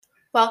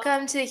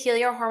Welcome to the Heal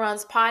Your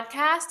Hormones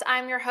podcast.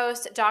 I'm your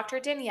host, Dr.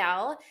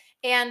 Danielle,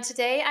 and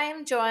today I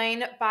am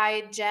joined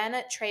by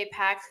Jenn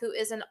Trepeck, who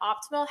is an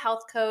optimal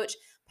health coach,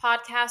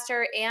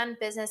 podcaster, and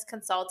business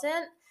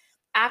consultant.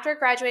 After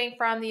graduating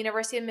from the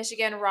University of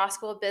Michigan Ross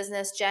School of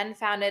Business, Jenn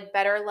founded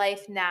Better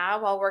Life Now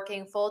while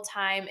working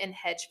full-time in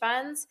hedge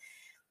funds.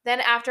 Then,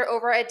 after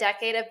over a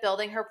decade of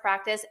building her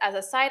practice as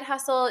a side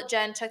hustle,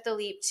 Jenn took the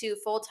leap to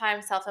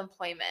full-time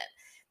self-employment.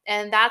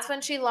 And that's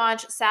when she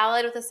launched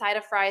Salad with a Side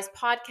of Fries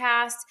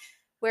podcast,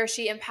 where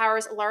she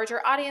empowers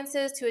larger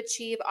audiences to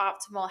achieve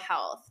optimal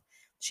health.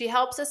 She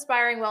helps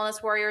aspiring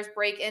wellness warriors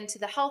break into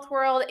the health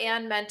world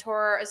and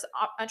mentors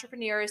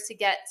entrepreneurs to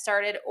get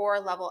started or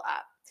level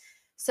up.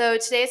 So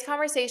today's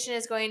conversation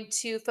is going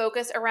to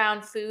focus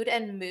around food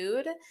and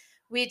mood.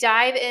 We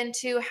dive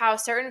into how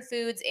certain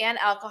foods and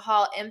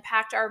alcohol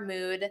impact our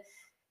mood,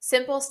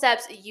 simple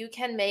steps you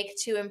can make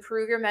to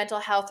improve your mental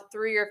health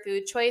through your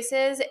food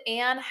choices,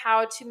 and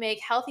how to make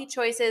healthy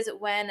choices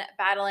when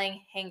battling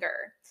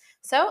hunger.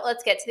 So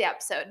let's get to the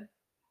episode.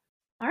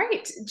 All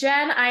right,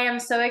 Jenn, I am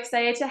so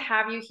excited to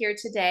have you here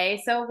today.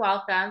 So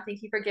welcome.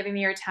 Thank you for giving me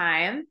your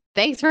time.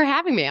 Thanks for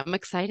having me. I'm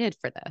excited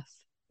for this.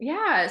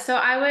 Yeah, so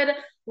I would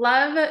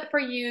love for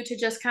you to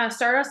just kind of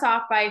start us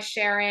off by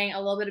sharing a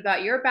little bit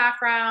about your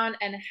background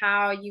and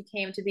how you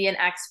came to be an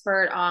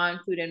expert on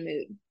food and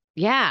mood.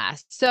 Yeah.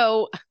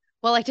 So,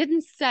 well, I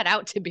didn't set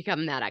out to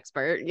become that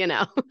expert.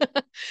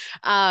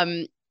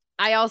 Um,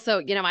 I also,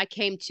 I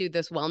came to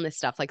this wellness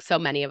stuff like so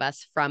many of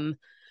us from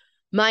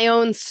my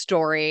own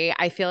story.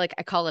 I feel like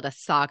I call it a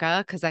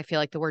saga because I feel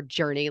like the word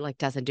journey like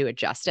doesn't do it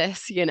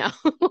justice.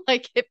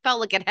 Like it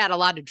felt like it had a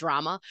lot of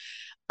drama.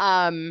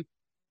 Um,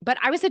 but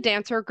I was a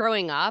dancer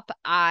growing up.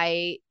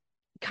 I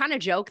kind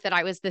of joke that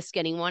I was the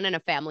skinny one in a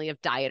family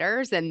of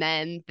dieters, and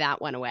then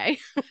that went away.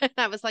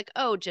 I was like,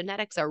 oh,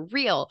 genetics are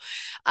real.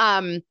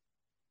 Um,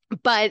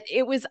 but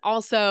it was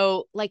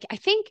also like, I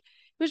think it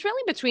was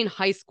really between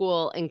high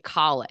school and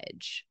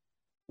college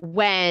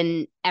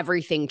when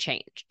everything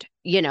changed.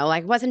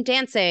 Like I wasn't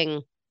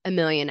dancing a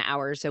million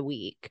hours a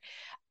week.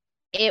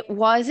 It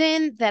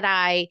wasn't that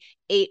I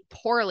ate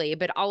poorly,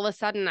 but all of a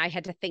sudden I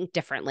had to think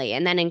differently.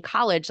 And then in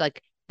college,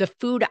 like the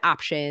food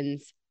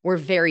options were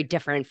very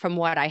different from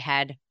what I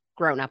had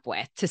grown up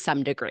with to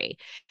some degree.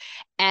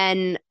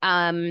 And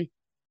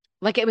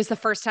like it was the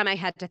first time I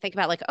had to think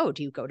about like, oh,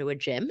 do you go to a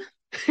gym?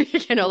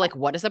 Like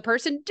what does a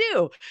person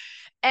do?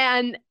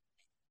 And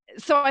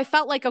so I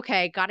felt like,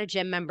 okay, got a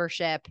gym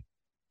membership,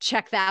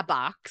 check that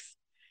box.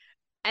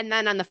 And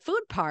then on the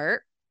food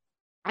part,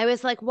 I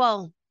was like,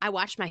 well, I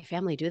watched my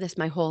family do this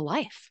my whole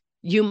life.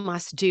 You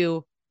must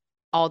do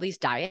all these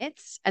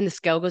diets and the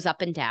scale goes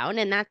up and down,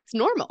 and that's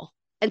normal.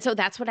 And so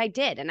that's what I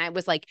did. And I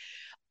was like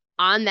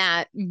on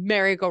that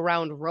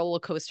merry-go-round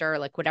roller coaster,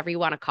 like whatever you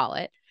want to call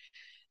it.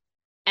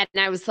 And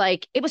I was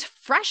like, it was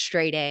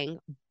frustrating,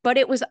 but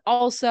it was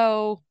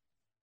also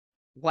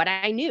what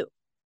I knew,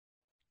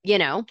 you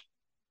know?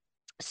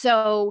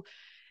 So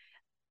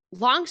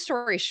long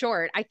story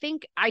short, I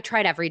think I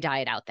tried every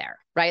diet out there,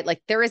 right?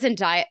 Like there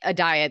isn't a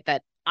diet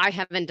that I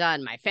haven't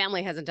done, my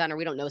family hasn't done, or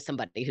we don't know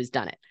somebody who's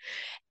done it.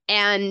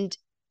 And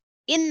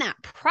in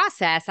that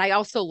process, I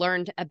also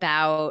learned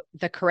about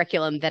the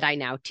curriculum that I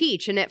now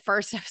teach. And at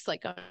first I was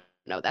like, oh,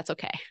 no, that's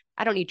okay.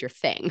 I don't need your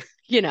thing.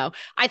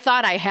 I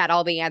thought I had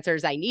all the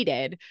answers I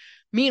needed.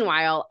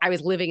 Meanwhile, I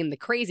was living in the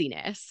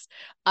craziness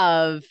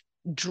of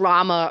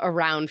drama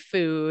around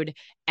food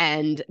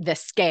and the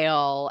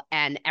scale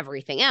and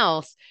everything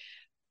else.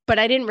 But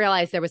I didn't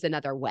realize there was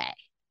another way.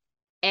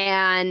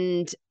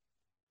 And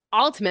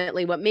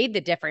ultimately, what made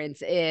the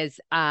difference is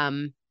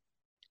I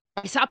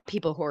saw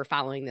people who were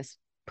following this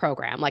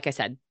program, like I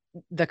said,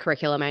 the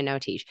curriculum I now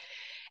teach.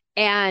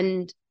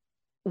 And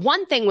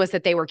one thing was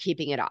that they were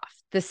keeping it off.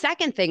 The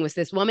second thing was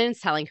this woman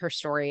telling her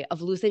story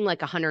of losing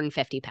like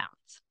 150 pounds.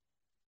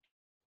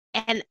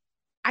 And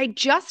I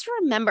just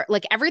remember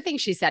like everything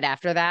she said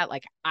after that,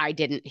 like I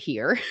didn't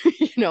hear,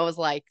 it was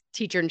like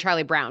Teacher and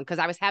Charlie Brown, because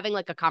I was having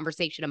like a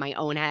conversation in my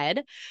own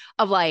head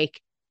of like,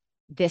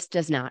 this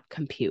does not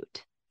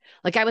compute.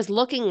 Like I was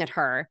looking at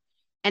her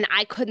and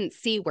I couldn't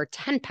see where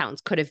 10 pounds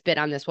could have been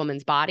on this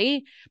woman's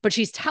body, but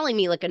she's telling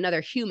me like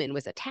another human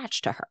was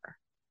attached to her,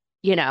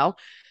 you know?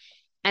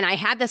 And I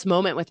had this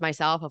moment with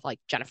myself of like,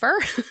 Jennifer,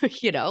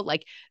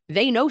 like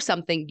they know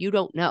something you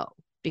don't know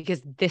because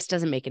this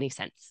doesn't make any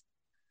sense.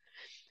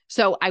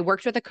 So I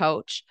worked with a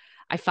coach.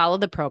 I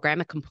followed the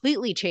program. It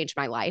completely changed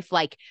my life.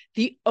 Like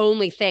the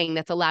only thing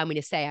that's allowed me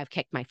to say I've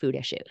kicked my food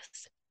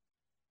issues.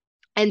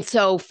 And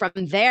so from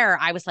there,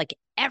 I was like,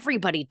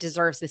 everybody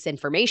deserves this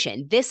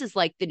information. This is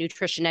like the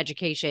nutrition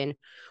education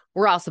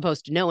we're all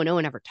supposed to know, and no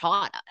one ever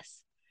taught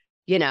us.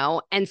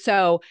 And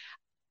so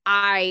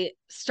I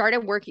started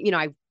working,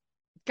 I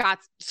got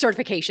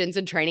certifications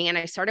and training, and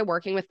I started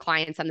working with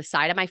clients on the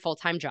side of my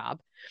full-time job.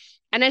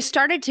 And I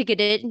started to get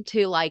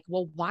into like,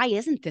 well, why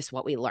isn't this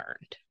what we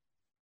learned?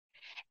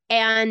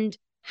 And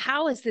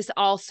how is this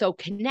all so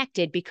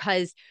connected?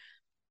 Because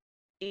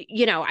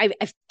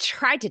I've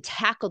tried to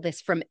tackle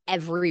this from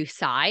every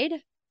side.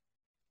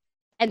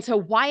 And so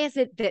why is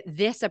it that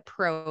this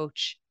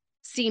approach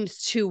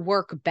seems to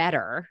work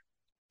better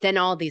than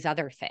all these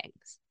other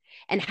things?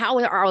 And how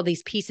are all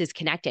these pieces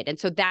connected? And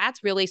so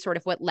that's really sort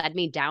of what led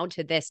me down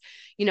to this,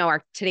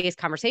 our today's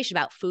conversation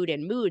about food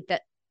and mood,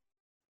 that,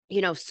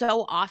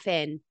 so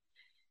often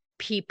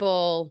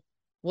people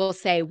will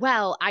say,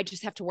 well, I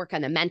just have to work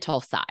on the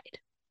mental side.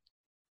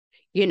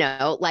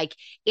 Like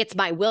it's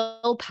my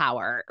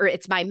willpower or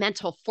it's my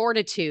mental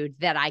fortitude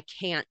that I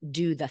can't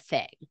do the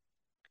thing.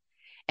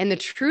 And the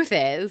truth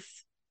is,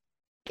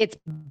 it's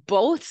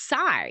both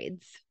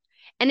sides.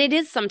 And it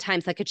is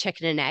sometimes like a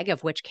chicken and egg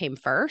of which came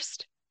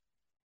first.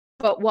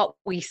 But what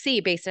we see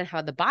based on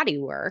how the body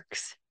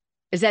works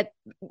is that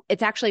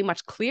it's actually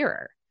much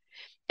clearer.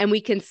 And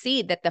we can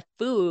see that the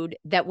food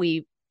that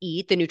we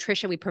eat, the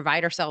nutrition we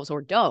provide ourselves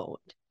or don't,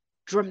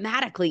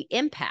 dramatically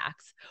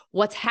impacts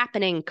what's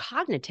happening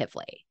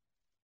cognitively.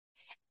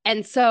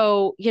 And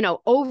so,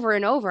 over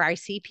and over, I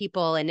see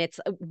people, and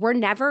we're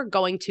never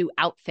going to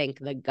outthink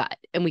the gut.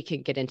 And we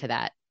can get into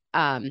that.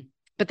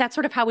 But that's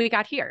sort of how we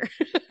got here.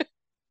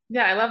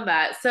 Yeah, I love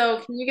that. So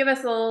can you give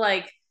us a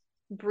little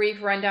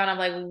brief rundown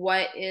of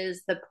what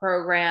is the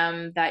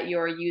program that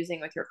you're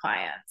using with your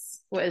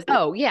clients? What is it?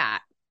 Oh, yeah.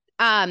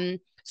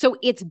 So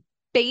it's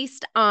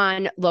based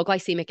on low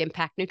glycemic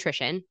impact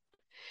nutrition.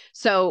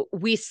 So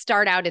we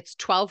start out, it's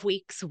 12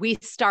 weeks. We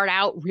start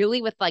out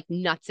really with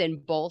nuts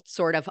and bolts,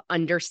 sort of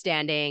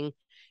understanding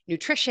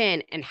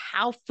nutrition and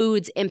how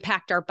foods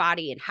impact our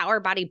body and how our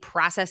body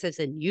processes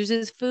and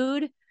uses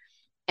food.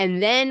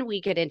 And then we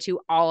get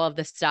into all of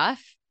the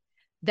stuff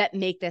that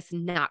make this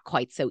not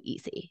quite so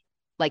easy,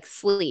 like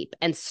sleep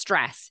and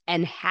stress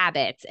and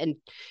habits and,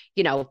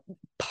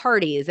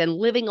 parties and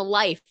living a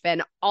life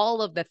and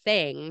all of the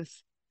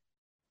things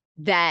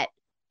that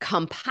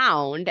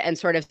compound and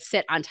sort of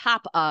sit on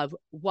top of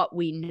what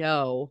we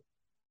know,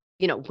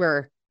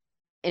 we're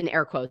in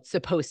air quotes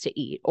supposed to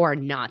eat or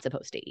not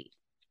supposed to eat.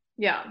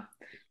 Yeah.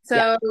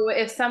 Yeah. So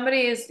if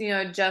somebody is,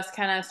 just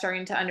kind of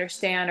starting to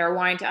understand or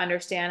wanting to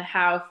understand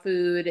how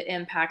food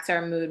impacts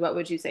our mood, what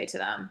would you say to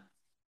them?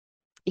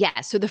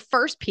 Yeah. So the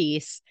first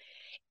piece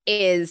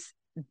is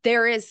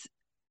there is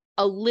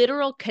a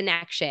literal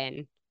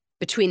connection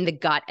between the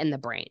gut and the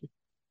brain.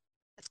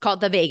 It's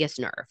called the vagus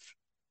nerve.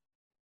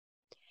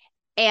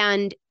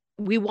 And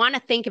we want to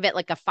think of it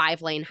like a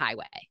 5-lane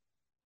highway.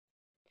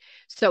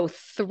 So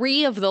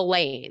 3 of the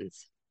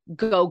lanes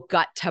go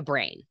gut to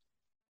brain,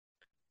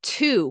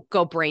 2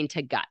 go brain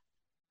to gut.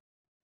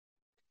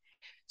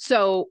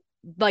 So,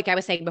 like I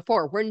was saying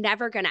before, we're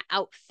never going to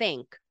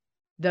outthink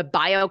the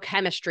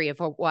biochemistry of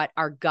what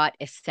our gut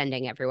is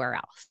sending everywhere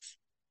else.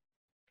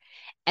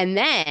 And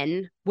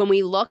then when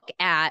we look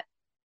at,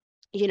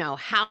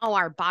 how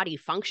our body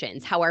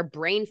functions, how our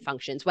brain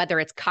functions, whether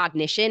it's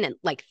cognition and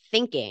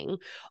thinking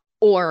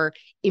or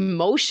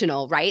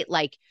emotional, right?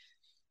 Like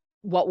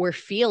what we're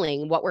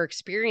feeling, what we're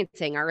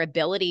experiencing, our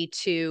ability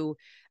to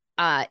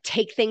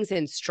take things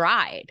in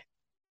stride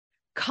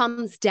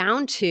comes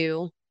down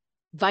to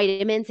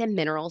vitamins and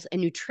minerals and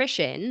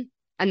nutrition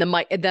and the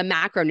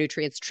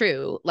macronutrients,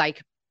 true,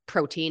 like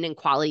protein and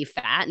quality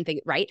fat and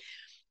things, right?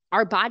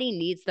 Our body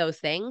needs those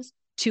things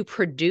to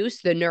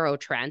produce the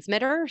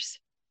neurotransmitters,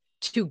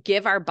 to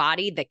give our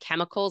body the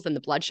chemicals and the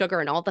blood sugar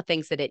and all the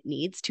things that it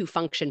needs to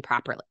function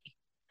properly.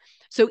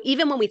 So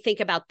even when we think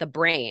about the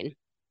brain,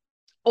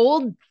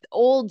 old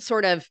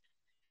sort of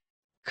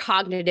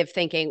cognitive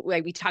thinking,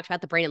 we talked about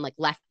the brain in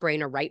left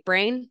brain or right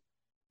brain.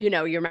 You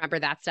remember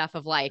that stuff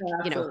of Yeah,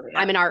 absolutely, yeah.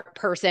 I'm an art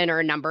person or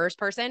a numbers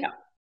person. Yeah.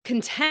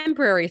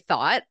 Contemporary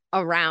thought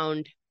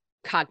around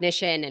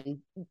cognition and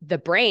the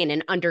brain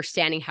and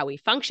understanding how we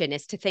function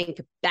is to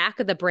think back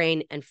of the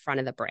brain and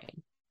front of the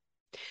brain.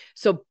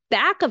 So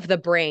back of the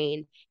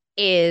brain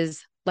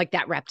is like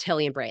that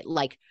reptilian brain,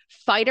 like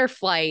fight or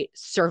flight,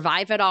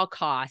 survive at all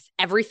costs.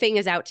 Everything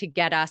is out to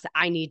get us.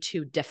 I need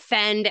to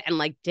defend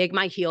and dig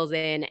my heels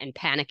in and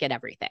panic at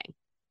everything,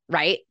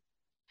 right?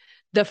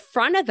 The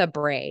front of the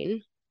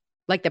brain,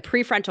 like the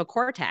prefrontal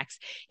cortex,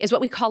 is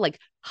what we call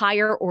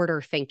higher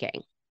order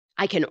thinking.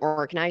 I can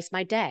organize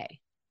my day.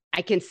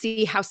 I can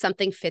see how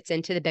something fits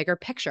into the bigger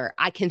picture.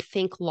 I can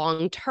think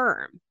long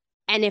term.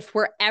 And if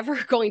we're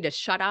ever going to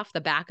shut off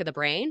the back of the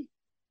brain,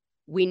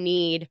 we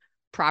need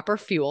proper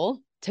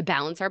fuel to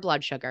balance our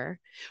blood sugar.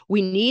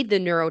 We need the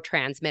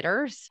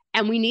neurotransmitters,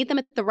 and we need them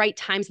at the right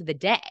times of the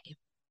day.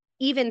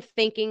 Even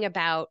thinking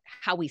about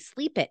how we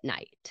sleep at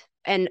night.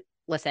 And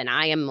listen,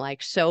 I am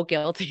so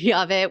guilty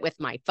of it with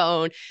my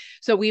phone.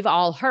 So we've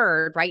all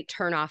heard, right?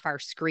 Turn off our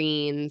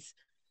screens,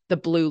 the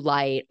blue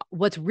light.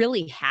 What's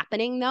really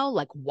happening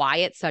though, why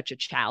it's such a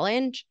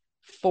challenge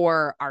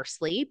for our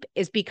sleep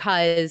is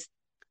because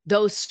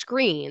those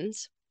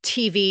screens,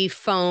 TV,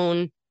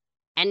 phone,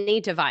 any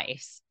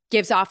device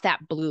gives off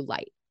that blue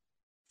light.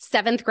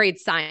 7th grade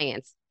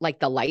science,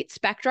 the light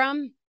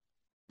spectrum,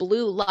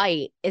 blue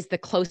light is the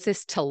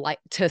closest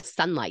to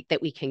sunlight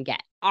that we can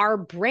get. Our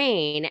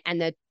brain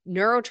and the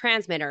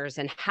neurotransmitters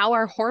and how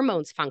our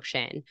hormones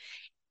function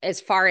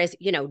as far as,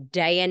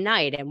 day and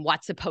night and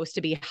what's supposed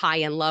to be high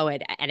and low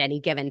at any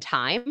given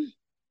time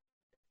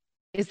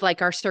is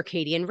like our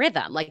circadian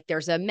rhythm. Like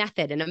there's a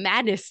method and a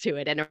madness to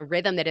it and a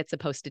rhythm that it's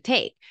supposed to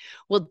take.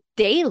 Well,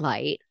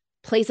 daylight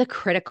plays a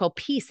critical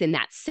piece in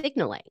that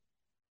signaling.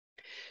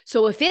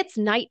 So if it's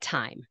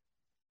nighttime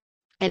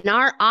and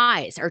our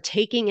eyes are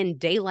taking in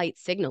daylight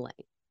signaling,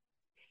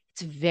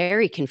 it's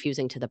very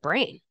confusing to the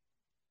brain.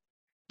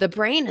 The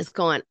brain is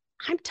going,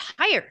 I'm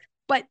tired,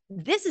 but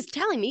this is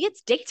telling me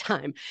it's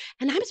daytime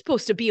and I'm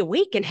supposed to be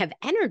awake and have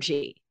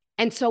energy.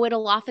 And so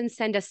it'll often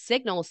send us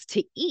signals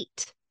to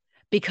eat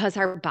because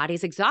our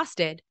body's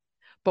exhausted,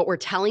 but we're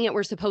telling it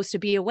we're supposed to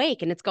be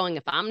awake. And it's going,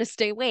 if I'm going to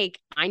stay awake,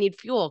 I need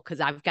fuel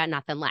because I've got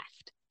nothing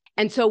left.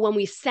 And so when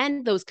we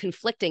send those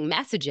conflicting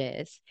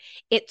messages,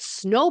 it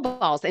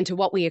snowballs into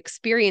what we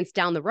experience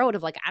down the road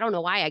of like, I don't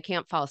know why I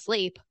can't fall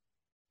asleep.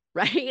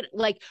 Right?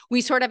 Like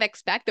we sort of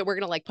expect that we're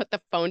going to like put the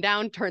phone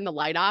down, turn the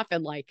light off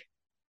and like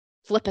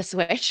flip a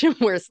switch and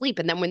we're asleep.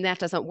 And then when that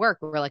doesn't work,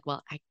 we're like,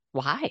 well,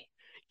 why?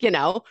 You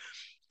know?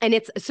 And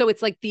it's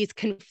like these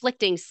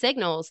conflicting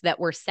signals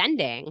that we're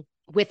sending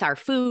with our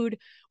food,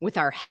 with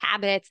our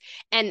habits.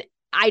 And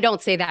I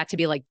don't say that to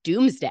be like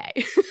doomsday.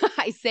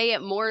 I say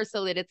it more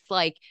so that it's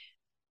like,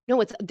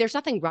 no, there's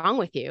nothing wrong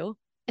with you.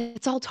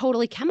 It's all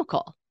totally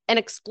chemical and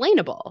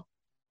explainable.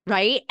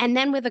 Right. And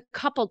then with a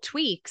couple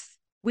tweaks,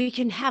 we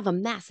can have a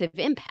massive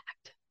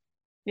impact.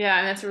 Yeah,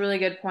 and that's a really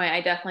good point.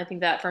 I definitely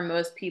think that for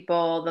most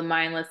people, the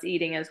mindless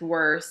eating is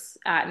worse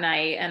at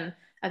night. And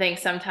I think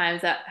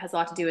sometimes that has a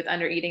lot to do with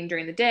under eating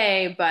during the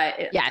day, but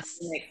it Yes.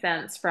 makes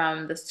sense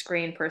from the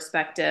screen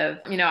perspective.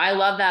 I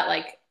love that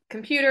like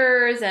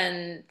computers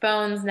and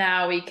phones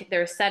now,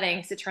 there's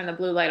settings to turn the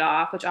blue light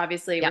off, which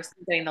obviously we're Yep.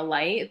 still getting the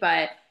light,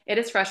 but it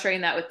is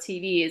frustrating that with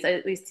TVs,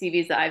 at least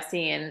TVs that I've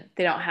seen,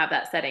 they don't have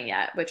that setting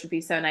yet, which would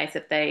be so nice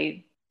if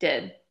they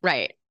did.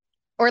 Right.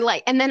 Or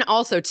like, and then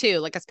also too,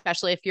 like,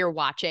 especially if you're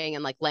watching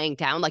and like laying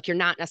down, like you're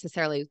not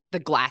necessarily the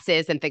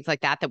glasses and things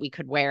like that we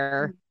could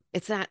wear.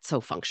 It's not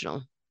so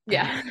functional. I don't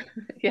Yeah. know.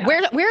 Yeah.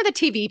 Where are the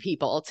TV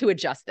people to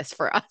adjust this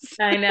for us?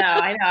 I know.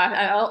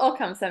 I'll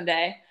come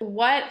someday.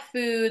 What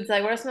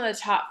are some of the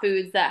top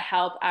foods that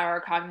help our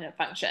cognitive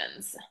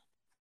functions?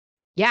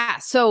 Yeah.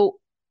 So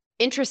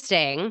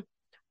interesting.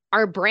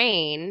 Our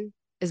brain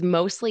is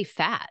mostly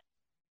fat,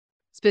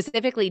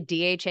 specifically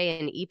DHA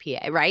and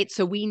EPA, right?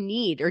 So we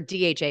need, or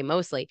DHA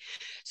mostly.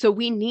 So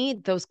we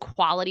need those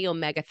quality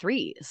omega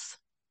 3s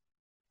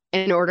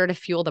in order to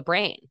fuel the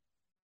brain.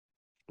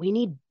 We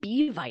need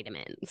B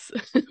vitamins,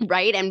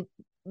 right? And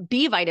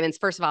B vitamins,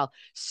 first of all,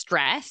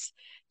 stress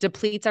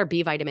depletes our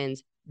B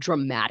vitamins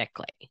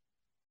dramatically.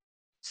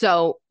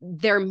 So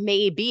there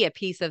may be a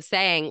piece of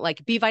saying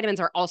like B vitamins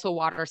are also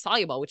water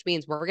soluble, which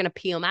means we're going to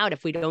pee them out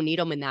if we don't need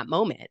them in that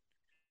moment,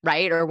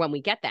 right? Or when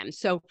we get them.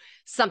 So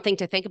something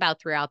to think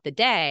about throughout the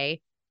day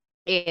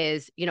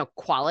is,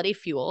 quality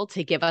fuel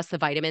to give us the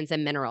vitamins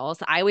and minerals.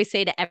 I always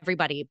say to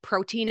everybody,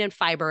 protein and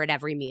fiber at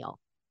every meal.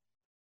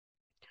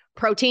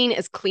 Protein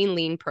is clean,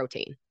 lean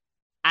protein.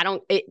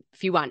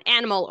 If you want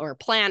animal or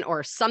plant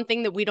or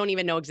something that we don't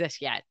even know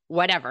exists yet,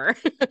 whatever,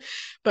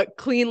 but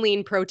clean,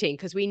 lean protein,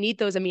 because we need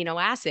those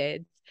amino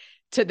acids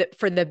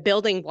for the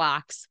building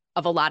blocks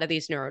of a lot of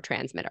these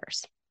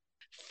neurotransmitters.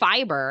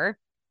 Fiber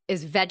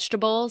is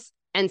vegetables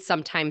and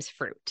sometimes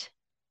fruit.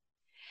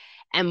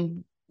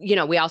 And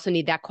we also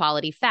need that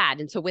quality fat.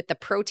 And so with the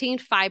protein,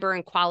 fiber,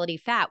 and quality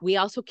fat, we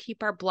also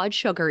keep our blood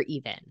sugar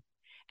even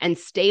and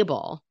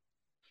stable,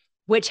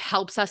 which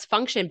helps us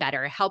function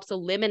better. It helps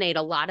eliminate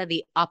a lot of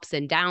the ups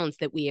and downs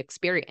that we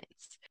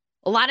experience.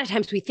 A lot of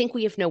times we think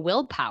we have no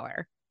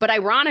willpower, but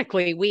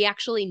ironically, we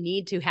actually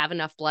need to have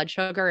enough blood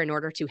sugar in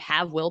order to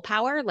have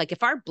willpower. Like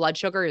if our blood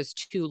sugar is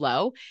too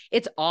low,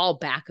 it's all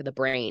back of the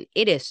brain.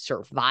 It is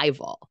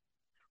survival,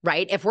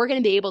 right? If we're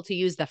going to be able to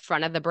use the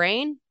front of the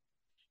brain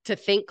to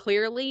think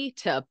clearly,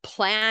 to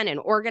plan and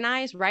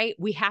organize, right?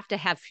 We have to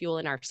have fuel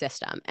in our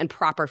system and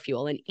proper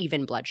fuel and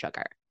even blood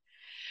sugar.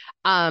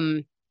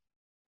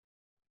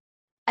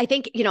 I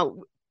think,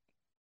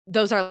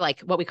 those are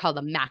like what we call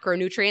the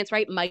macronutrients,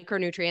 right?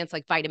 Micronutrients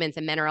like vitamins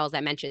and minerals. I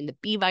mentioned the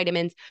B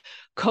vitamins.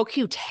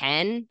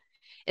 CoQ10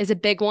 is a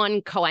big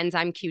one,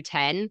 coenzyme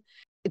Q10.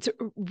 It's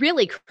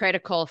really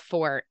critical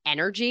for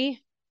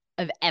energy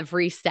of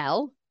every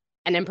cell,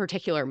 and in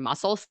particular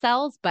muscle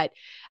cells, but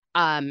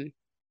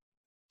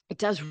it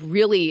does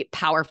really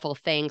powerful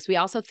things. We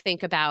also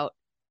think about,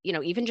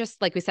 even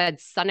just like we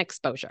said, sun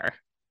exposure,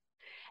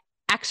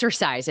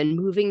 exercise and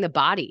moving the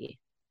body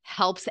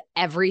helps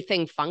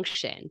everything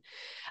function.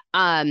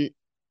 Certainly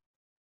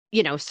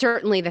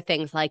the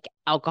things like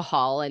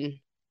alcohol and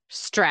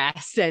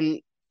stress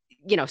and,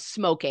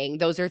 smoking,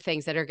 those are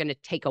things that are going to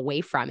take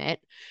away from it.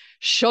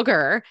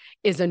 Sugar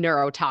is a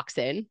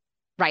neurotoxin,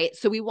 right?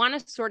 So we want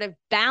to sort of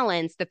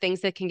balance the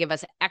things that can give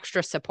us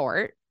extra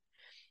support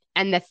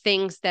and the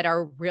things that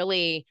are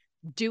really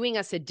doing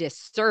us a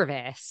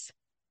disservice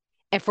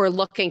if we're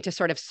looking to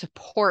sort of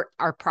support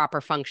our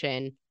proper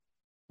function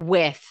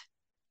with,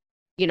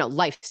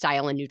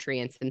 lifestyle and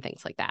nutrients and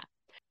things like that.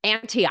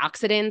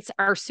 Antioxidants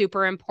are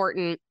super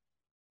important.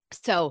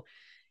 So,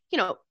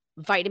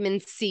 vitamin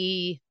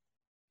C,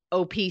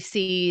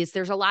 OPCs.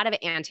 There's a lot of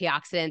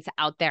antioxidants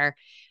out there,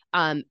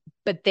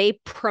 but they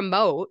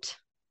promote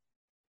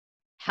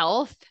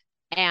health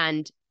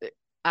and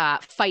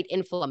fight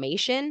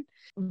inflammation.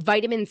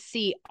 Vitamin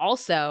C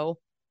also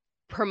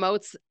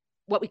promotes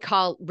what we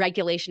call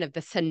regulation of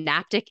the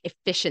synaptic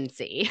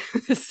efficiency.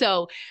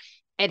 So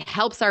it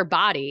helps our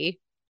body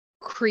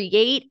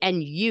create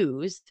and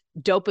use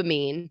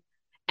dopamine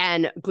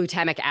and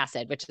glutamic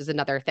acid, which is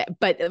another thing.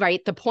 But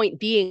right, the point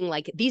being,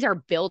 like, these are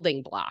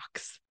building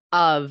blocks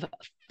of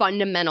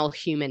fundamental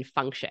human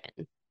function.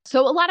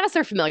 So a lot of us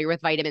are familiar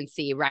with vitamin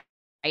C, right?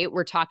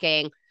 We're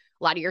talking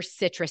a lot of your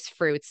citrus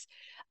fruits,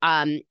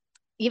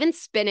 even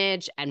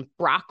spinach and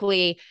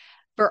broccoli.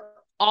 For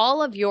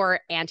all of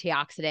your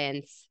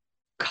antioxidants,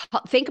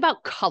 think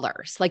about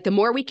colors. Like, the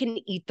more we can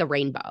eat the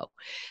rainbow.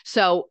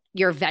 So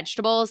your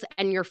vegetables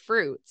and your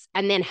fruits,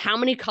 and then how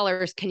many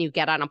colors can you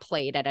get on a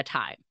plate at a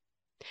time?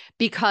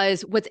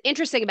 Because what's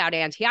interesting about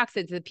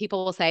antioxidants is that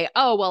people will say,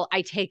 oh, well,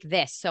 I take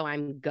this, so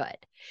I'm good.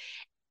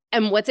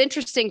 And what's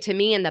interesting to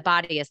me in the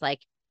body is,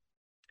 like,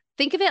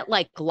 think of it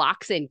like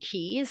locks and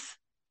keys.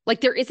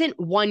 Like, there isn't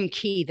one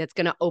key that's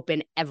going to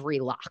open every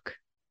lock.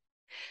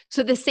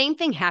 So the same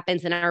thing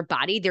happens in our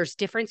body. There's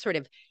different sort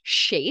of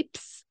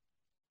shapes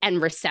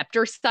and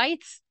receptor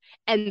sites.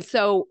 And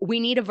so we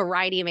need a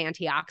variety of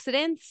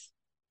antioxidants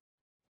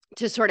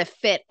to sort of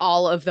fit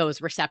all of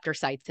those receptor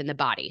sites in the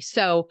body.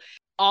 So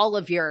all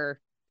of your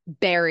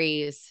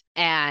berries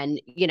and,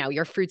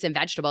 your fruits and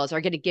vegetables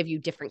are going to give you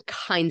different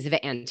kinds of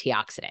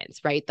antioxidants,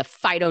 right? The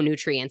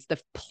phytonutrients, the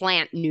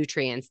plant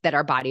nutrients that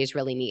our bodies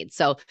really need.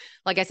 So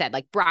like I said,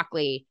 like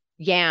broccoli,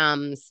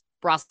 yams,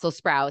 Brussels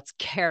sprouts,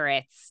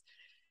 carrots,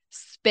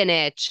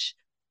 spinach.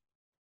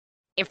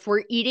 If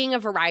we're eating a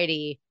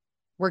variety,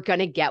 we're going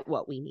to get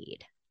what we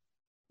need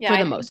for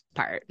the most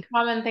part.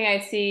 Common thing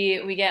I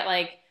see, we get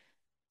like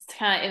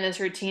kind of in this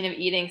routine of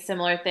eating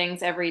similar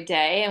things every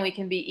day, and we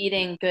can be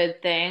eating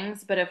good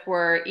things, but if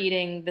we're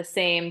eating the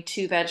same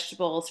two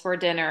vegetables for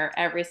dinner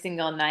every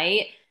single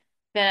night,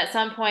 then at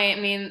some point,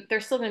 I mean,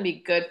 they're still going to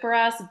be good for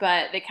us,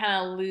 but they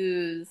kind of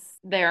lose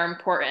their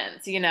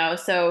importance,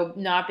 So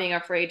not being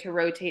afraid to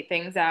rotate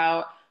things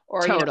out,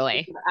 or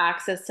Totally.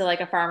 access to like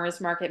a farmer's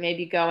market,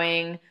 maybe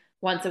going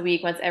once a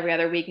week, once every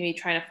other week, maybe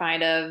trying to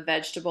find a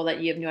vegetable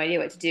that you have no idea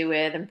what to do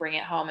with and bring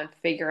it home and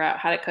figure out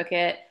how to cook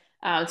it.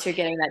 So you're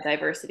getting that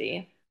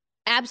diversity.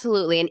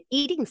 Absolutely. And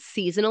eating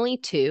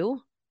seasonally too.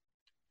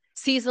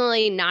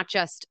 Seasonally, not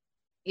just,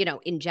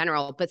 in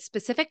general, but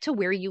specific to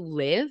where you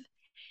live,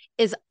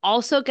 is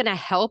also going to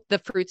help the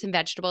fruits and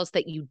vegetables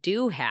that you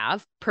do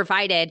have,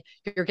 provided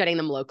you're getting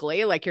them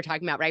locally, like you're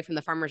talking about, right from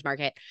the farmer's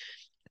market.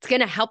 It's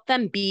going to help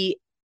them be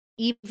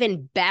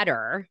even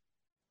better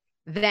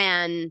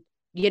than,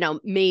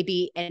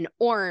 maybe an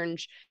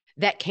orange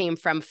that came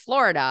from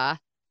Florida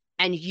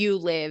and you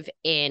live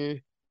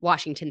in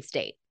Washington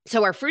State.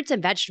 So our fruits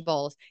and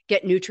vegetables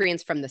get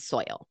nutrients from the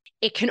soil.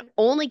 It can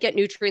only get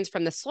nutrients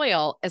from the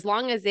soil as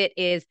long as it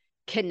is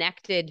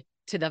connected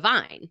to the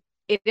vine.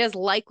 It is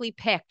likely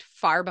picked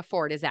far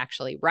before it is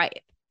actually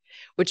ripe,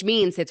 which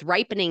means it's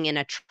ripening in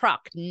a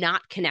truck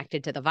not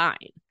connected to the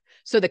vine.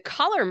 So the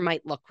color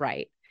might look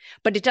right,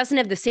 but it doesn't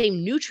have the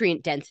same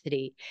nutrient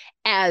density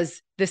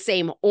as the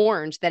same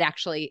orange that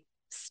actually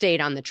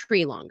stayed on the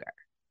tree longer.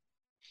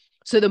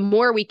 So the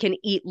more we can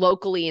eat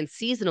locally and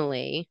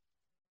seasonally,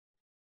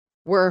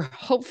 we're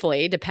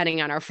hopefully,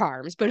 depending on our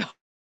farms, but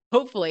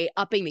hopefully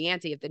upping the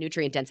ante of the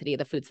nutrient density of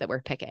the foods that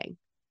we're picking.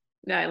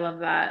 Yeah, I love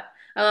that.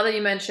 I love that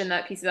you mentioned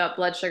that piece about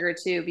blood sugar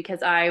too,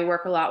 because I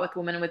work a lot with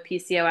women with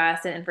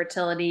PCOS and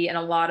infertility. And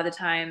a lot of the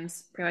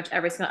times, pretty much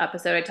every single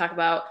episode, I talk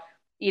about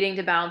eating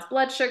to balance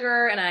blood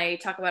sugar. And I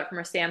talk about it from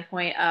a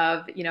standpoint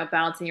of,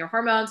 balancing your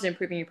hormones and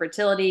improving your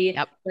fertility.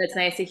 Yep. But it's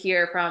nice to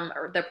hear from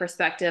the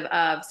perspective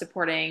of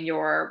supporting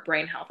your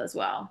brain health as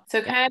well.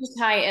 So kind of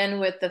tie in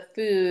with the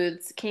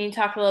foods, can you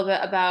talk a little bit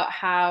about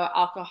how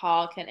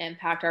alcohol can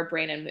impact our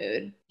brain and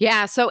mood?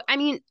 Yeah. So, I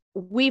mean,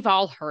 we've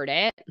all heard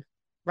it,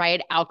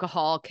 right?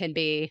 Alcohol can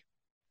be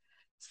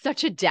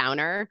such a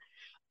downer.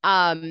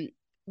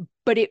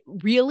 But it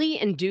really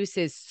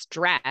induces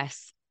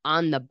stress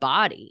on the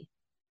body.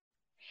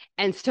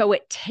 And so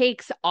it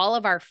takes all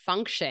of our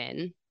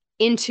function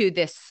into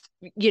this,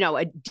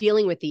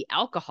 dealing with the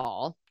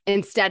alcohol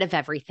instead of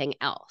everything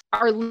else.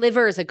 Our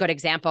liver is a good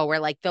example where,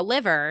 like, the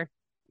liver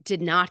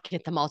did not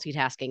get the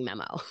multitasking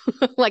memo.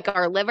 Like,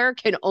 our liver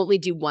can only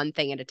do one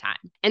thing at a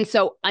time. And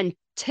so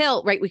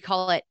until, right, we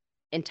call it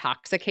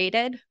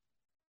intoxicated,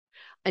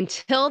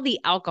 until the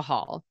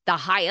alcohol, the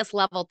highest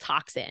level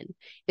toxin,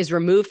 is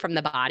removed from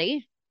the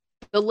body,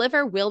 the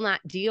liver will not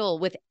deal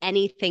with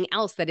anything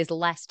else that is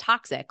less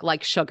toxic,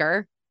 like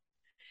sugar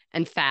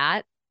and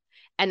fat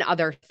and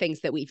other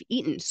things that we've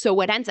eaten. So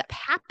what ends up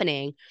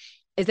happening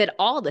is that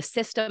all the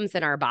systems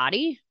in our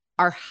body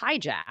are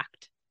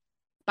hijacked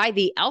by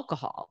the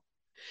alcohol.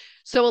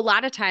 So a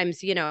lot of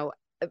times,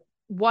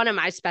 one of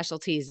my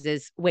specialties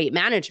is weight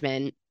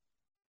management.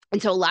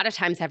 And so a lot of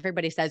times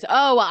everybody says,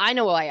 oh, well, I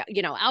know why,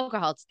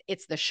 alcohol,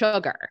 it's the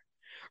sugar,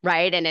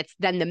 right? And it's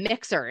then the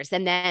mixers.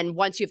 And then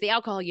once you have the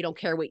alcohol, you don't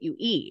care what you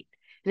eat.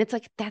 And it's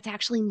like, that's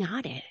actually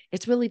not it.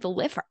 It's really the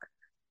liver.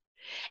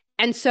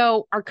 And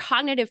so our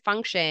cognitive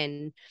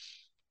function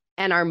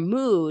and our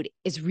mood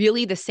is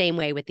really the same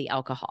way with the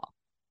alcohol,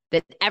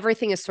 that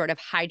everything is sort of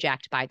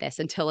hijacked by this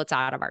until it's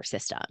out of our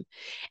system.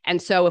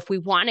 And so if we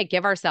want to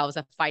give ourselves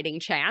a fighting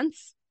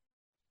chance,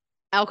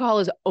 alcohol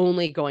is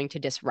only going to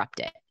disrupt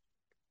it.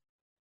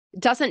 It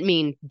doesn't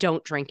mean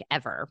don't drink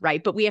ever,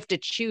 right? But we have to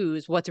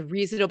choose what's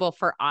reasonable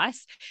for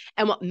us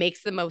and what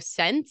makes the most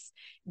sense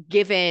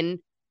given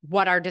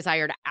what our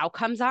desired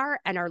outcomes are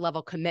and our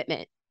level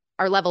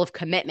of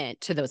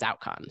commitment to those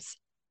outcomes.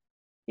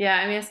 Yeah,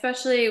 I mean,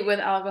 especially with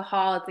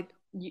alcohol, it's like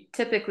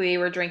typically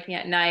we're drinking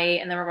at night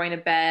and then we're going to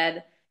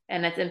bed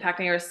and it's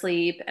impacting our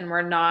sleep and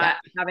we're Yeah. not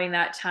having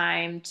that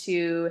time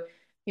to,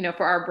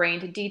 for our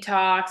brain to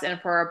detox and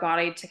for our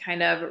body to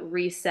kind of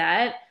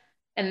reset.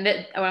 And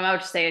that, what I would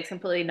just say, it's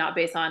completely not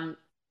based on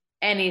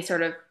any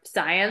sort of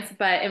science,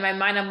 but in my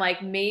mind, I'm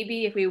like,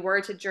 maybe if we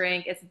were to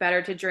drink, it's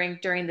better to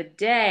drink during the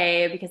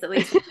day because at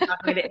least it's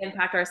not going to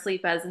impact our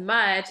sleep as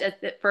much as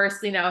at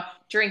first,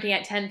 drinking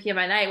at 10 p.m.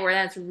 at night, where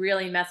that's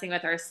really messing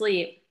with our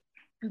sleep.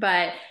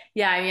 But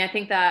yeah, I mean, I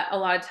think that a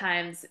lot of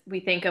times we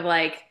think of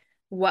like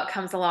what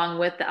comes along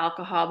with the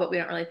alcohol, but we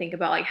don't really think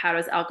about like how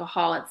does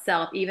alcohol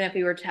itself, even if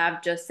we were to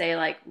have just say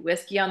like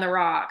whiskey on the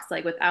rocks,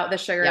 like without the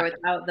sugar, Yep.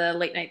 without the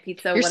late night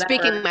pizza, You're whatever.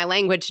 speaking my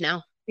language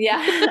now.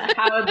 Yeah,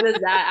 how does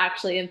that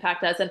actually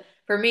impact us? And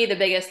for me, the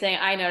biggest thing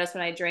I notice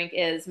when I drink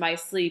is my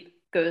sleep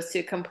goes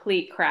to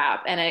complete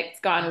crap, and it's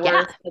gotten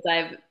Yeah.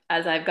 worse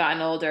as I've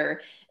gotten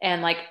older.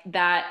 And like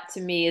that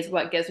to me is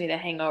what gives me the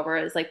hangover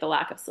is like the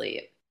lack of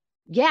sleep.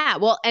 Yeah.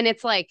 Well, and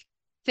it's like,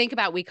 think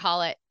about, we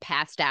call it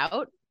passed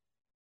out,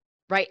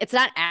 right? It's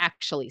not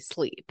actually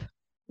sleep.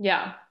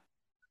 Yeah.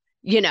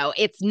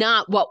 It's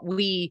not what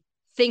we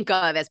think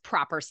of as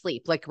proper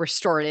sleep, like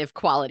restorative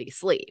quality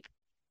sleep.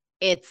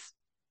 It's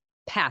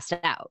passed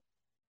out,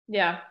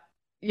 Yeah.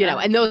 Um,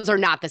 and those are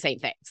not the same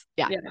things.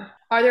 Yeah. yeah.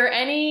 Are there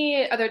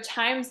any other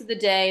times of the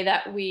day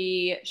that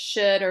we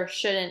should or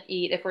shouldn't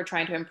eat if we're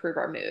trying to improve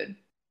our mood?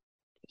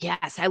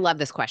 Yes. I love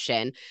this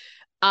question.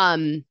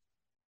 Um,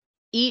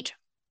 Eat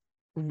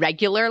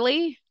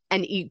regularly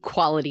and eat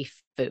quality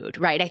food,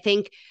 right? I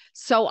think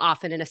so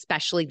often, and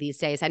especially these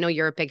days, I know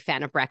you're a big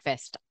fan of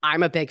breakfast.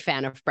 I'm a big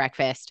fan of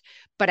breakfast.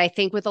 But I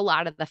think with a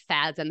lot of the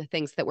fads and the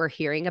things that we're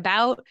hearing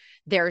about,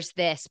 there's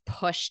this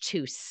push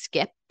to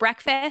skip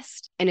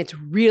breakfast, and it's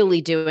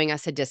really doing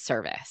us a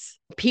disservice.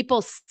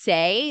 People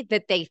say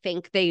that they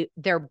think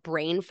their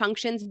brain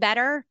functions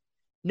better.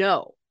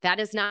 No, that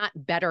is not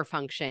better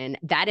function.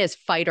 That is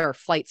fight or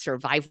flight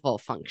survival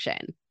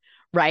function,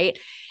 right?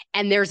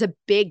 And there's a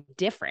big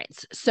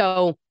difference.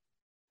 So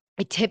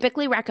I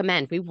typically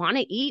recommend we want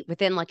to eat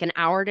within like an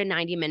hour to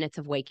 90 minutes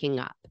of waking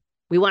up.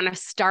 We want to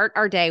start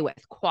our day with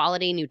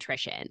quality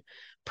nutrition,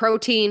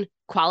 protein,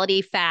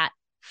 quality fat,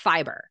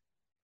 fiber,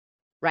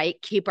 right?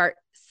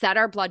 Set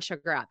our blood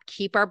sugar up,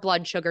 keep our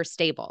blood sugar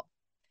stable.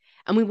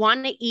 And we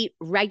want to eat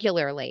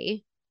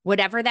regularly,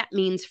 whatever that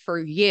means for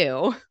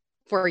you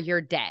for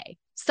your day.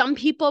 Some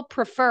people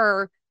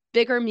prefer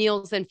bigger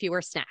meals and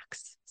fewer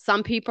snacks.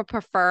 Some people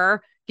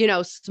prefer,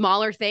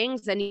 smaller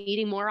things and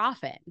eating more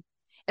often.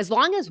 As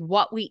long as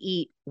what we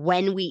eat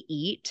when we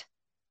eat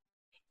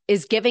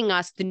is giving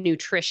us the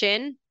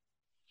nutrition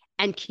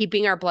and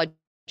keeping our blood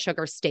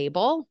sugar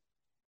stable,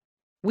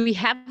 we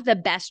have the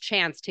best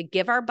chance to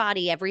give our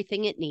body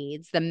everything it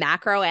needs, the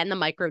macro and the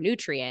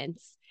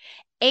micronutrients,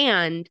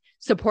 and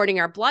supporting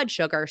our blood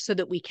sugar so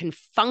that we can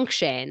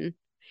function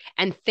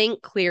and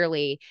think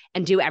clearly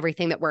and do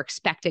everything that we're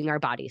expecting our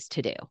bodies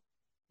to do,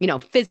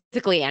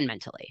 physically and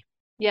mentally.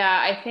 Yeah,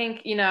 I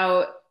think,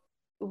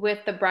 with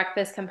the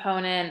breakfast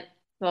component,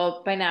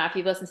 well, by now, if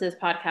you've listened to this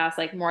podcast,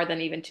 like more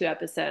than even 2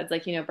 episodes,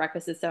 like,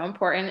 breakfast is so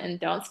important and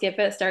don't skip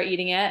it, start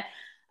eating it.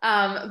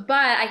 But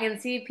I can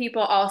see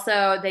people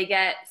also, they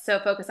get so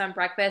focused on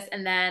breakfast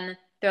and then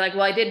they're like,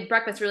 well, I did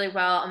breakfast really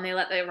well. And they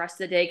let the rest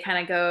of the day kind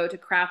of go to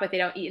crap if they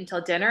don't eat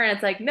until dinner. And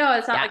it's like, no,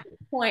 it's not Yeah. like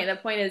the point. The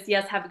point is,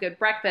 yes, have a good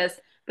breakfast,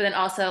 but then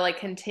also like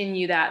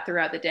continue that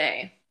throughout the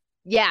day.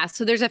 Yeah.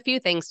 So there's a few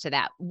things to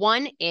that.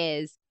 One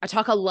is I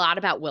talk a lot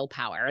about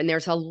willpower, and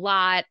there's a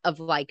lot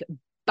of like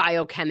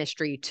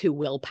biochemistry to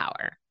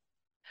willpower.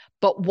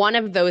 But one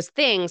of those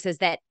things is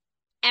that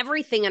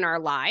everything in our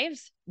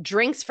lives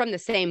drinks from the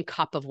same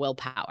cup of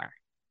willpower.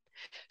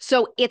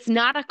 So it's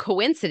not a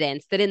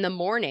coincidence that in the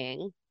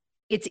morning,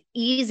 it's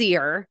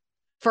easier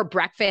for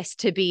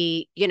breakfast to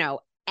be,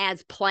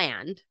 as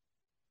planned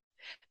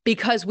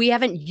because we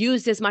haven't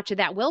used as much of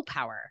that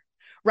willpower.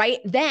 Right.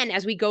 Then,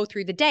 as we go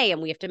through the day and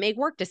we have to make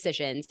work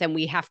decisions and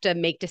we have to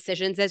make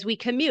decisions as we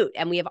commute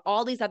and we have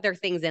all these other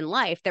things in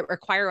life that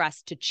require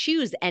us to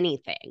choose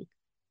anything,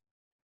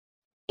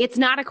 it's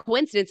not a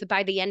coincidence that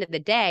by the end of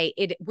the day,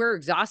 we're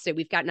exhausted,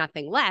 we've got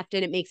nothing left,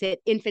 and it makes it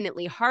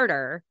infinitely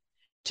harder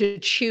to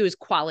choose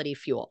quality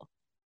fuel,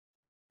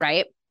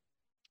 right?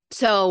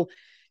 So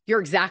you're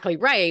exactly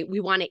right. We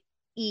want to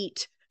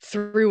eat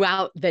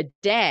throughout the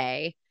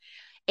day.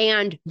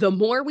 And the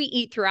more we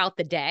eat throughout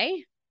the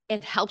day,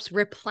 it helps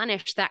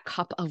replenish that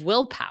cup of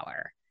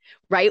willpower,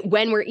 right?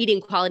 When we're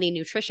eating quality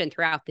nutrition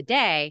throughout the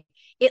day,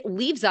 it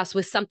leaves us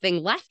with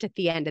something left at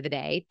the end of the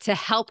day to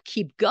help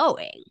keep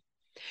going.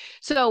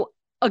 So,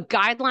 a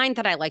guideline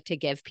that I like to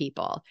give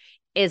people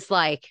is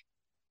like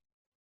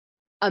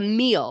a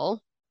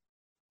meal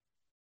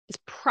is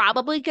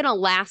probably going to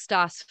last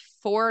us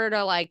 4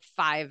 to like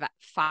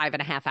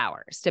 5.5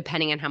 hours,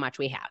 depending on how much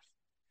we have.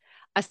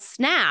 A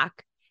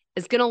snack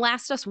is going to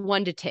last us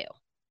 1 to 2.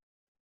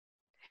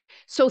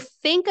 So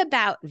think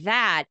about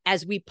that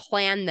as we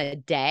plan the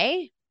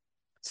day.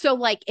 So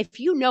like if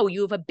you know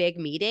you have a big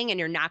meeting and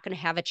you're not going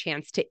to have a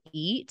chance to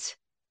eat,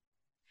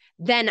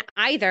 then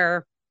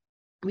either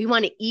we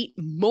want to eat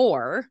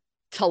more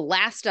to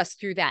last us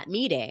through that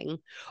meeting,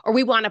 or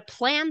we want to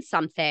plan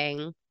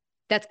something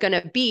that's going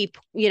to be,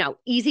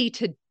 easy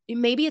to,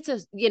 maybe it's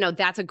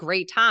that's a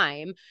great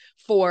time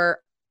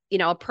for,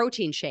 a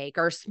protein shake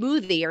or a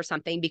smoothie or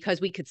something, because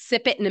we could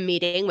sip it in a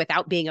meeting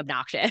without being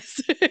obnoxious,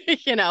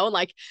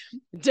 like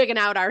digging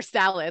out our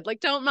salad,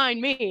 like, don't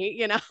mind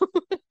me,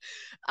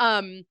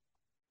 um,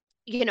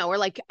 or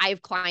like I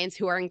have clients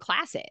who are in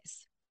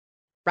classes,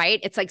 right?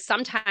 It's like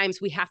sometimes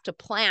we have to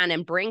plan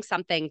and bring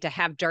something to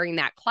have during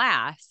that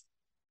class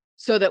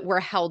so that we're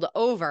held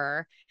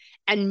over.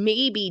 And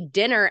maybe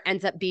dinner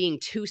ends up being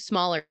 2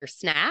 smaller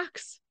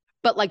snacks,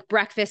 but like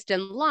breakfast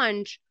and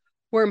lunch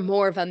were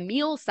more of a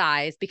meal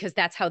size because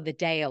that's how the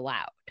day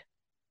allowed.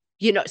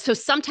 So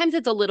sometimes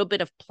it's a little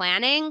bit of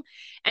planning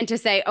and to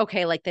say,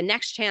 okay, like the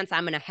next chance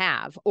I'm going to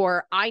have,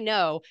 or I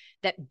know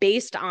that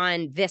based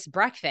on this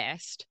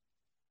breakfast,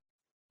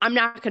 I'm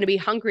not going to be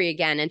hungry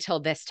again until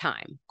this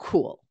time.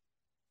 Cool.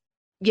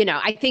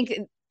 I think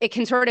it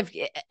can sort of,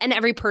 and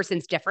every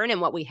person's different in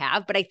what we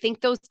have, but I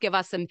think those give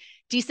us some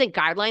decent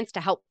guidelines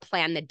to help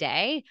plan the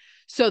day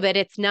so that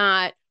it's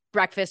not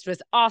breakfast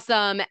was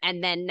awesome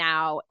and then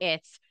now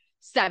it's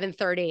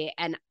 7:30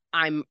 and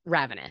I'm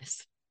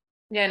ravenous.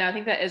 Yeah, no, I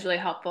think that is really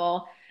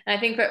helpful. And I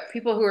think for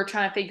people who are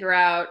trying to figure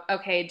out,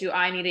 okay, do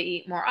I need to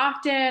eat more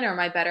often or am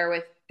I better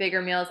with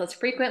bigger meals less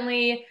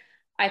frequently?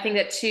 I think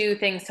that two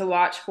things to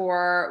watch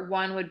for.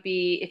 One would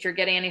be if you're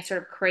getting any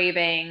sort of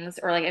cravings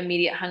or like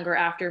immediate hunger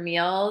after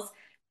meals.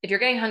 If you're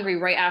getting hungry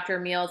right after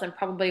meals, and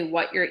probably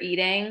what you're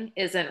eating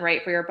isn't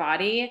right for your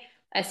body.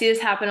 I see this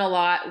happen a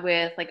lot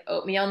with like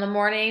oatmeal in the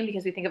morning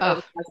because we think of Oh,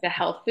 oatmeal as a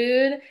health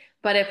food.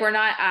 But if we're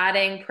not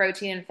adding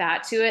protein and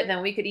fat to it,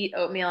 then we could eat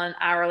oatmeal and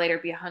an hour later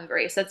be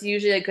hungry. So that's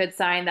usually a good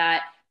sign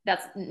that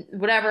that's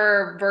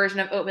whatever version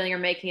of oatmeal you're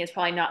making is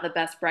probably not the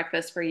best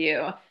breakfast for you.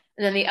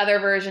 And then the other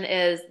version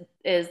is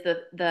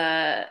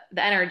the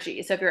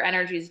energy. So if your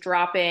energy is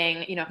dropping,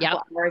 a yep.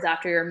 couple hours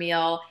after your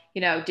meal,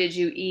 did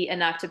you eat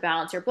enough to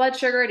balance your blood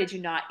sugar? Did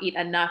you not eat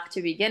enough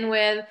to begin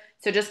with?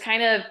 So just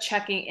kind of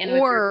checking in with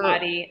your Or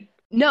body.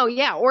 no,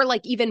 yeah. Or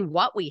like even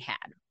what we had,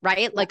 right?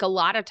 Yeah. Like a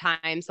lot of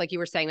times, like you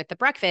were saying with the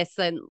breakfast,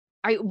 and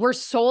we're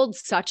sold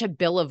such a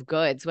bill of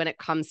goods when it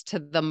comes to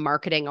the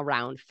marketing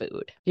around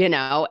food,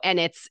 and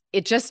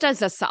it just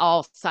does us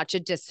all such a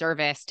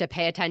disservice to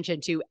pay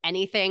attention to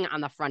anything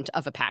on the front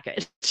of a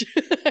package,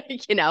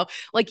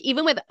 like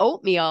even with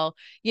oatmeal,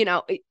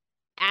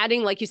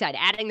 adding, like you said,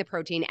 adding the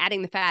protein,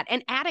 adding the fat,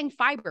 and adding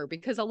fiber,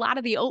 because a lot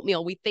of the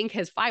oatmeal we think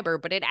has fiber,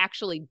 but it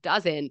actually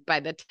doesn't by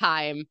the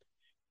time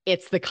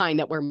it's the kind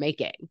that we're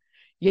making,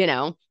 you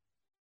know?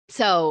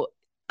 So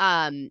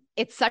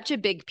it's such a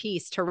big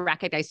piece to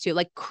recognize too.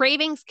 Like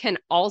cravings can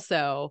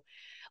also,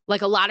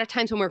 like a lot of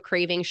times when we're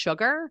craving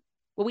sugar,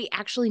 what we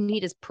actually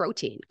need is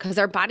protein because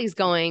our body's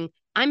going,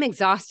 I'm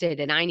exhausted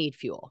and I need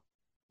fuel.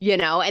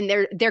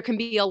 And there can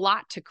be a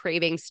lot to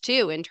cravings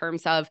too, in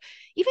terms of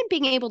even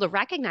being able to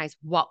recognize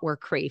what we're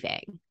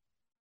craving.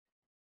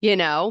 You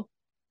know,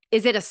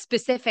 is it a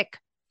specific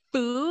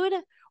food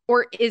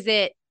or is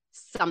it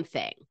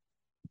something?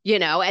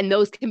 And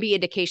those can be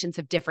indications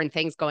of different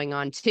things going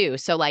on too.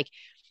 So like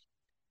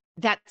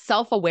that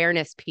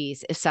self-awareness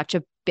piece is such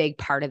a big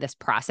part of this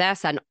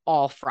process on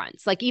all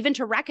fronts, like even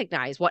to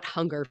recognize what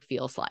hunger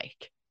feels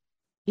like,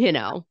 you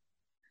know?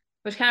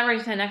 Which kind of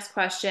brings me to the next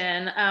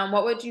question.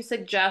 What would you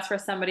suggest for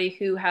somebody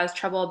who has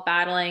trouble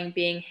battling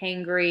being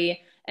hangry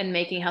and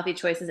making healthy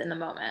choices in the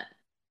moment?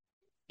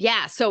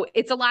 Yeah. So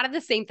it's a lot of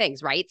the same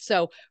things, right?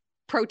 So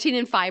protein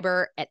and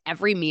fiber at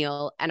every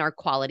meal and our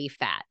quality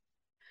fat.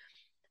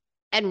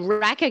 And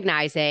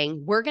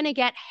recognizing we're going to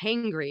get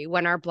hangry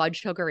when our blood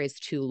sugar is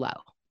too low.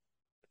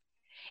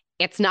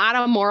 It's not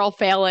a moral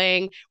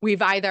failing.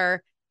 We've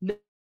either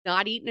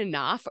not eaten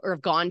enough or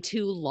have gone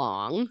too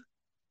long,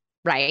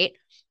 right?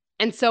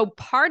 And so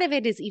part of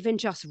it is even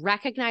just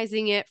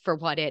recognizing it for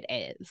what it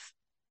is.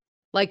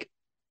 Like,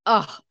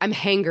 oh, I'm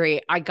hangry.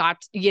 I got,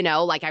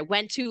 like I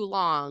went too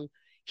long.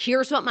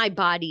 Here's what my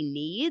body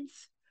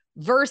needs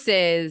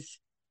versus,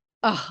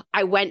 oh,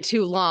 I went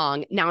too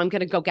long. Now I'm going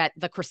to go get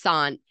the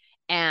croissant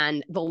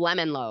and the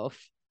lemon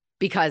loaf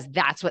because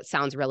that's what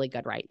sounds really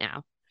good right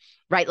now.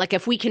 Right? Like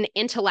if we can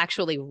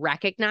intellectually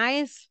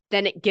recognize,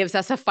 then it gives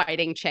us a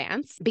fighting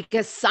chance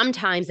because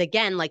sometimes,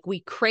 again, like we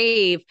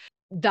crave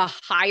the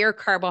higher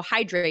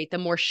carbohydrate, the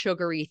more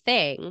sugary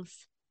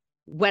things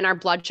when our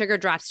blood sugar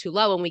drops too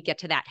low and we get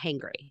to that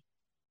hangry,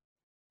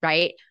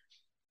 right?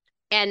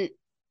 And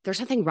there's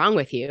nothing wrong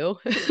with you,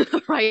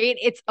 right?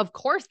 It's, of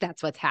course,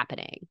 that's what's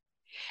happening.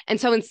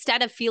 And so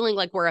instead of feeling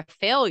like we're a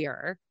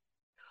failure,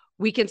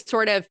 we can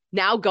sort of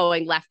now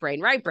going left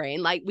brain, right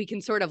brain, like we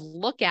can sort of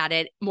look at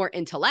it more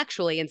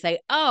intellectually and say,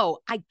 oh,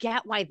 I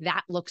get why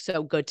that looks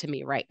so good to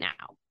me right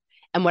now.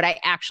 And what I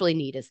actually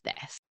need is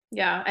this.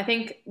 Yeah, I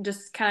think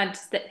just kind of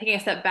taking a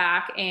step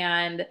back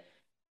and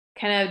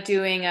kind of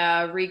doing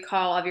a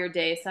recall of your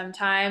day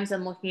sometimes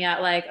and looking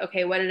at like,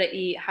 okay, what did I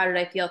eat? How did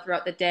I feel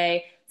throughout the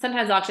day?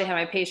 Sometimes I'll actually have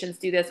my patients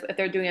do this. If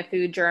they're doing a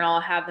food journal,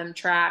 I'll have them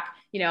track,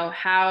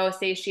 how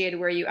satiated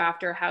were you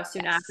after? How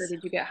soon after Yes.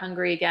 did you get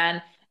hungry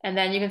again? And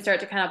then you can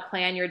start to kind of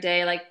plan your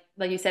day. Like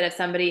you said, if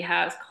somebody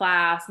has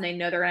class and they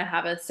know they're going to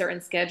have a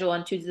certain schedule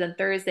on Tuesdays and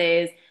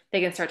Thursdays,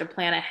 they can start to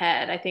plan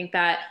ahead. I think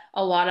that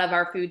a lot of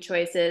our food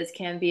choices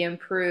can be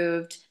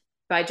improved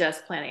by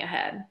just planning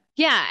ahead.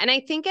 Yeah. And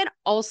I think it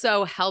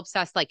also helps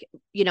us, like,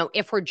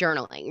 if we're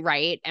journaling,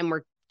 right? And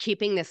we're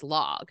keeping this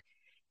log,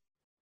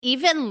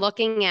 even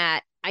looking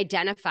at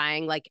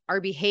identifying like our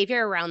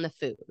behavior around the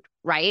food,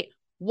 right?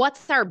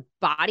 What's our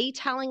body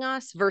telling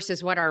us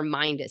versus what our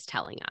mind is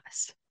telling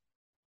us?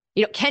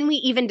 Can we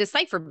even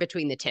decipher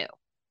between the two?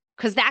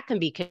 Because that can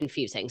be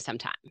confusing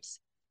sometimes.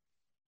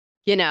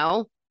 You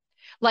know,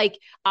 like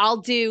I'll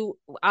do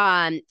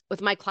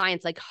with my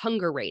clients like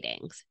hunger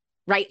ratings,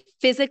 right?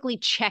 Physically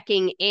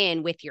checking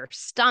in with your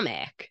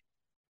stomach.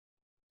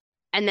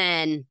 And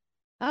then,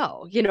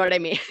 oh, you know what I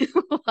mean?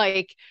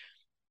 Like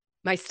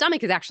my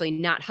stomach is actually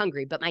not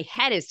hungry, but my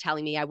head is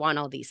telling me I want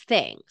all these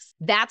things.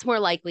 That's more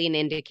likely an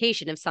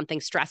indication of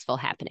something stressful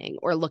happening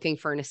or looking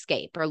for an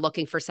escape or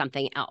looking for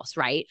something else,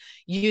 right?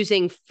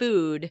 Using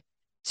food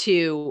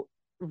to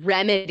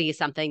remedy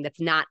something that's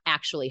not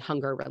actually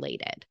hunger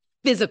related,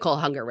 physical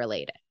hunger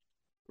related,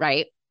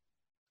 right?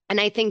 And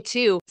I think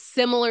too,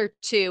 similar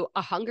to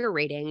a hunger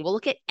rating, we'll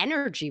look at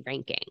energy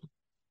ranking,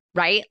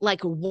 right?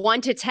 Like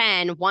 1 to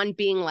 10, one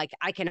being like,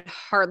 I can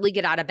hardly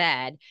get out of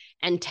bed,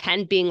 and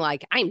 10 being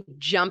like, I'm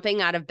jumping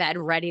out of bed,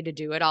 ready to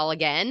do it all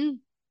again,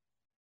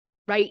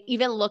 right?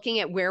 Even looking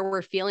at where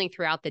we're feeling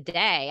throughout the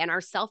day and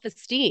our self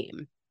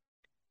esteem.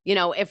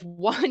 If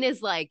one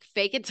is like,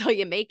 fake it till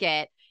you make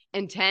it,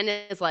 and 10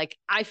 is like,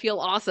 I feel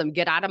awesome,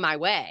 get out of my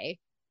way,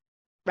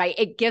 right?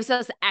 It gives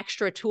us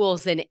extra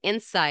tools and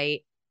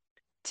insight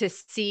to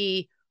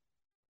see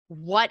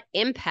what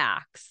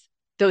impacts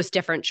those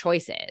different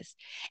choices.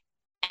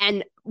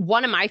 And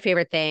one of my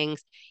favorite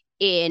things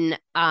in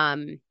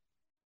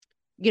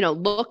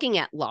looking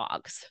at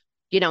logs,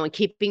 and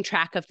keeping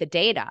track of the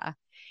data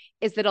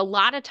is that a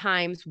lot of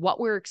times what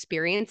we're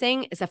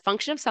experiencing is a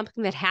function of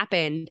something that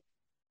happened,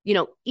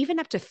 even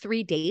up to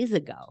 3 days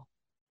ago.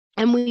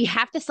 And we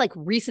have this like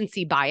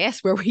recency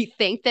bias where we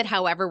think that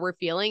however we're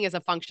feeling is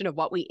a function of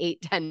what we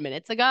ate 10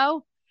 minutes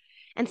ago.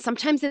 And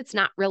sometimes it's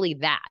not really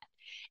that.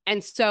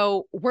 And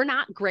so we're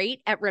not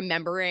great at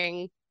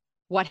remembering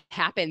what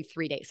happened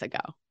 3 days ago.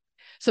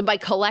 So by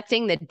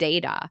collecting the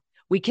data,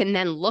 we can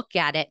then look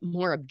at it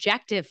more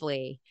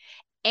objectively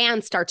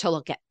and start to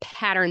look at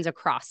patterns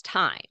across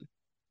time.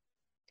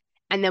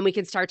 And then we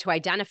can start to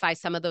identify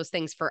some of those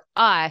things for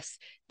us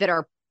that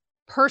are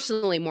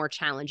personally more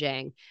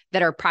challenging,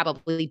 that are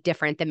probably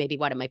different than maybe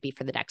what it might be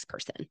for the next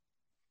person.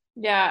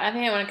 Yeah, I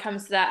think when it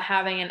comes to that,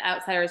 having an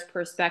outsider's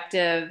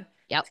perspective,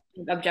 Yep.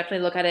 objectively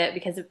look at it,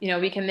 because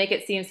we can make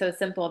it seem so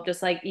simple of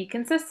just like eat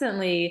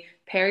consistently,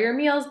 pair your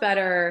meals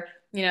better,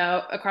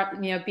 across,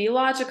 be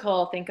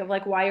logical, think of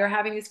like why you're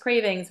having these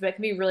cravings, but it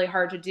can be really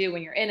hard to do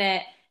when you're in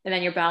it, and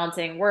then you're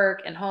balancing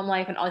work and home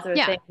life and all these other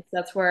Yeah. things.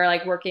 That's where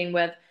like working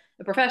with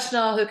a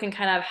professional who can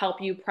kind of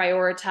help you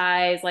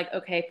prioritize, like,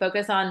 okay,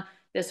 focus on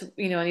this,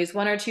 these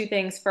one or two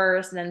things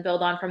first and then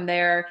build on from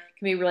there,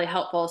 can be really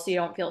helpful so you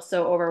don't feel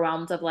so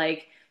overwhelmed of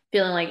like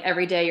feeling like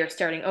every day you're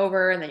starting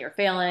over and then you're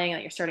failing and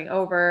then you're starting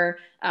over.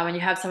 And you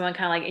have someone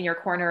kind of like in your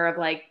corner of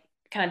like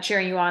kind of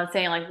cheering you on,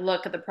 saying like,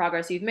 look at the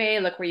progress you've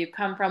made, look where you've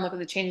come from, look at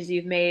the changes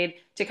you've made,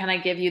 to kind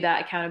of give you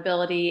that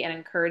accountability and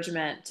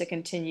encouragement to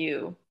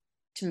continue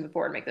to move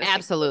forward and make those changes.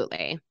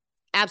 Absolutely.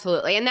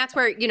 Absolutely. And that's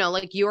where,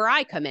 like you or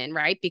I come in,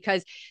 right?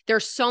 Because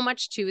there's so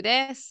much to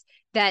this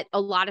that a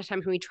lot of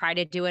times when we try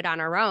to do it on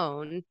our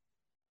own,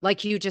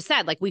 like you just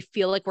said, like we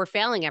feel like we're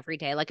failing every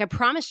day. Like I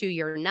promise you,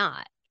 you're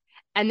not.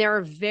 And there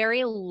are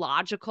very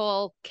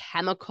logical,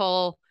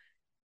 chemical,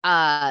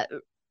 uh,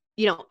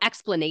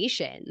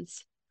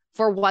 explanations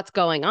for what's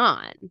going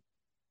on.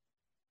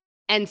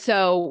 And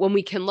so when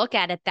we can look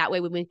at it that way,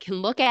 when we can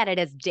look at it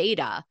as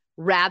data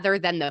rather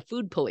than the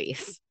food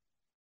police,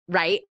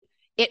 right?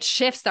 It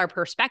shifts our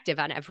perspective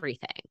on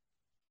everything.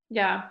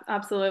 Yeah,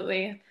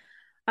 absolutely.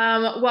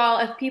 Well,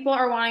 if people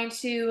are wanting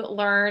to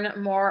learn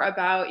more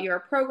about your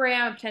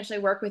program, potentially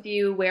work with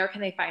you, where can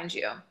they find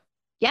you?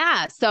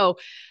 Yeah. So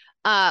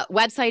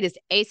website is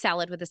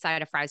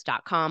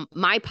asaladwithasideoffries.com.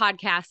 My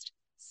podcast,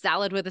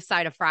 Salad with a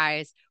Side of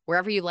Fries,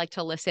 Wherever you like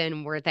to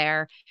listen, we're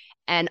there.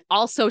 And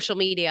all social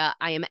media,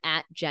 I am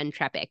at Jenn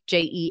Trepeck,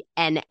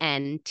 JENNTREPECK.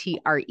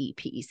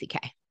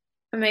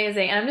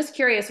 Amazing. And I'm just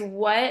curious,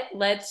 what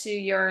led to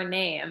your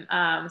name,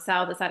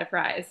 Salad with a Side of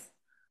Fries?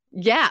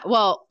 Yeah.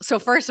 Well, so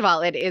first of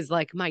all, it is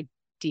like my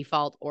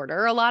default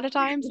order a lot of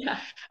times. Yeah.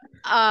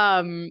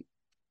 Um,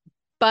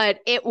 but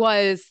I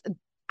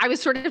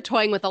was sort of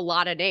toying with a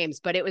lot of names,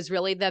 but it was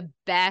really the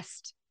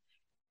best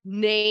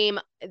name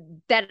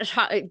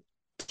that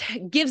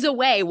gives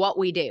away what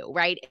we do,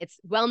 right? It's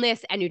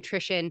wellness and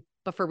nutrition,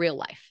 but for real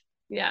life.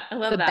 Yeah, I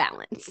love The that.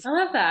 balance. I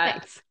love that.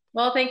 Thanks.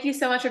 Well, thank you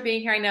so much for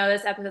being here. I know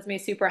this episode's going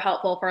to be super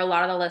helpful for a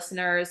lot of the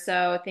listeners.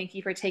 So thank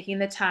you for taking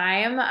the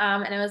time.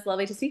 And it was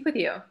lovely to speak with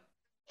you.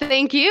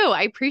 Thank you.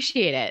 I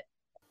appreciate it.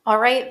 All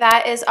right,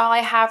 that is all I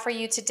have for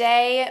you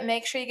today.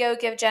 Make sure you go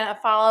give Jenn a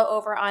follow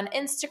over on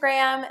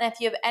Instagram. And if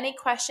you have any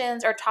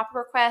questions or topic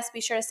requests, be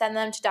sure to send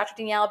them to Dr.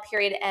 Danielle,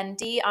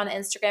 _ND on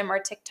Instagram or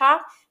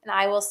TikTok. And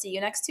I will see you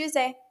next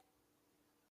Tuesday.